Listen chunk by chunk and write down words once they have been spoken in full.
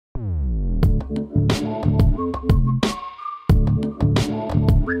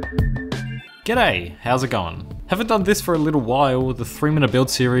G'day, how's it going? Haven't done this for a little while. The 3-minute build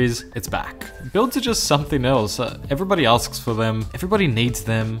series, it's back. Builds are just something else. Everybody asks for them, everybody needs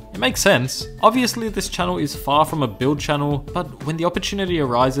them. It makes sense. Obviously this channel is far from a build channel, but when the opportunity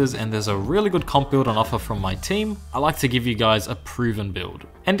arises and there's a really good comp build on offer from my team, I like to give you guys a proven build.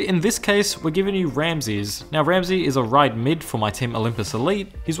 And in this case, we're giving you Ramzy's. Now Ramzy is a right mid for my team Olympus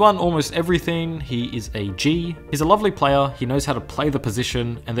Elite. He's won almost everything, he is a G. He's a lovely player, he knows how to play the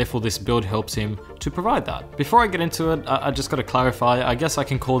position, and therefore this build helps him to provide that. Before I get into it, I just gotta clarify, I guess I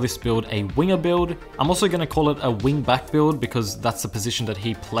can call this build a winger build. I'm also gonna call it a wing-back build because that's the position that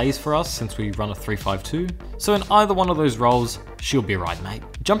he plays for us since we run a 3-5-2. So in either one of those roles, she'll be right, mate.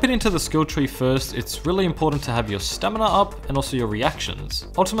 Jumping into the skill tree first, it's really important to have your stamina up and also your reactions.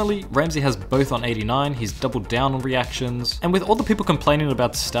 Ultimately, Ramzy has both on 89, he's doubled down on reactions, and with all the people complaining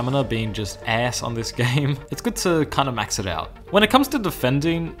about stamina being just ass on this game, it's good to kind of max it out. When it comes to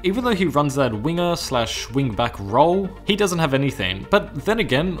defending, even though he runs that winger/wing-back role, he doesn't have anything. But then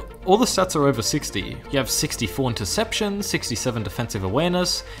again, all the stats are over 60. You have 64 interceptions, 67 defensive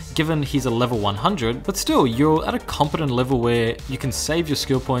awareness, given he's a level 100, but still, you're at a competent level where you can save your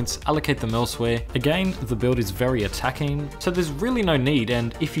skill points, allocate them elsewhere. Again, the build is very attacking, so there's really no need,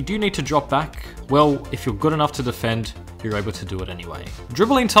 and if you do need to drop back, well, if you're good enough to defend, you're able to do it anyway.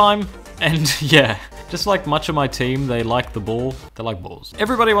 Dribbling time, and yeah, just like much of my team, they like the ball, they like balls.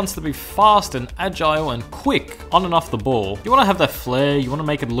 Everybody wants to be fast and agile and quick on and off the ball. You want to have that flair, you want to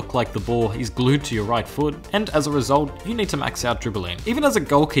make it look like the ball is glued to your right foot, and as a result, you need to max out dribbling. Even as a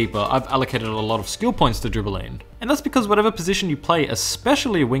goalkeeper, I've allocated a lot of skill points to dribbling. And that's because whatever position you play,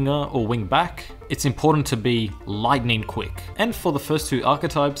 especially winger or wing back, it's important to be lightning quick. And for the first two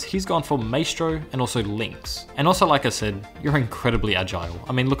archetypes, he's gone for Maestro and also Lynx. And also, like I said, you're incredibly agile.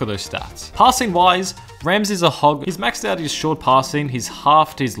 I mean, look at those stats. Passing wise, Ramzy's a hog. He's maxed out his short passing, he's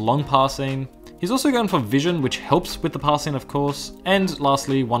halved his long passing. He's also going for vision, which helps with the passing, of course. And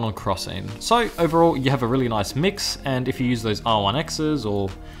lastly, one on crossing. So overall, you have a really nice mix. And if you use those R1Xs or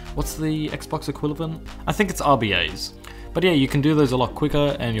what's the Xbox equivalent? I think it's RBAs. But yeah, you can do those a lot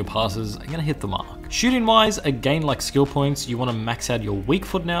quicker and your passes are gonna hit the mark. Shooting wise, again like skill points, you wanna max out your weak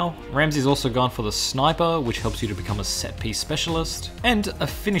foot now. Ramzy's also gone for the sniper, which helps you to become a set piece specialist, and a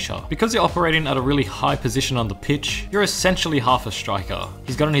finisher. Because you're operating at a really high position on the pitch, you're essentially half a striker.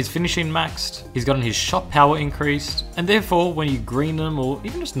 He's gotten his finishing maxed, he's gotten his shot power increased, and therefore when you green them or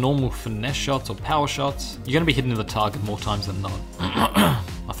even just normal finesse shots or power shots, you're gonna be hitting the target more times than not.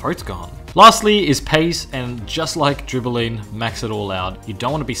 My throat's gone. Lastly is pace, and just like dribbling, max it all out. You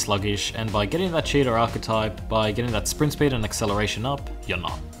don't want to be sluggish, and by getting that cheater archetype, by getting that sprint speed and acceleration up, you're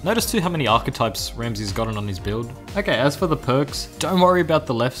not. Notice too how many archetypes Ramzy's gotten on his build. Okay, as for the perks, don't worry about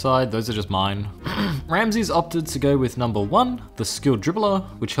the left side, those are just mine. Ramzy's opted to go with number 1, the skilled dribbler,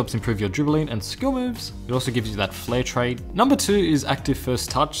 which helps improve your dribbling and skill moves. It also gives you that flair trait. Number 2 is active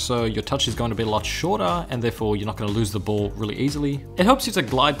first touch, so your touch is going to be a lot shorter, and therefore you're not going to lose the ball really easily. It helps you to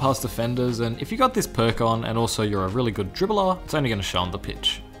glide past defenders, and if you got this perk on and also you're a really good dribbler, it's only going to show on the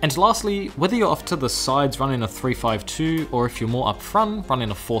pitch. And lastly, whether you're off to the sides running a 3-5-2 or if you're more up front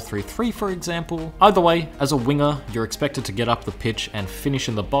running a 4-3-3 for example, either way, as a winger, you're expected to get up the pitch and finish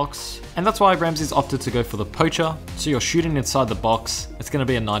in the box. And that's why Ramzy's opted to go for the poacher, so you're shooting inside the box, it's going to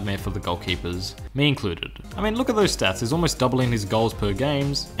be a nightmare for the goalkeepers, me included. I mean, look at those stats, he's almost doubling his goals per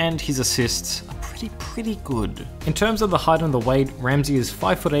games, and his assists are pretty good. In terms of the height and the weight, Ramzy is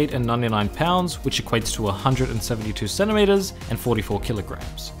 5'8" and 99 pounds, which equates to 172 centimeters and 44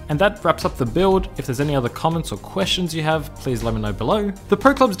 kilograms. And that wraps up the build. If there's any other comments or questions you have, please let me know below. The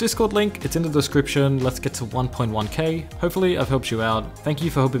ProClubs Discord link, it's in the description. Let's get to 1.1k. Hopefully I've helped you out. Thank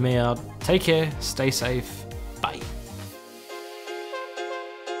you for helping me out. Take care, stay safe,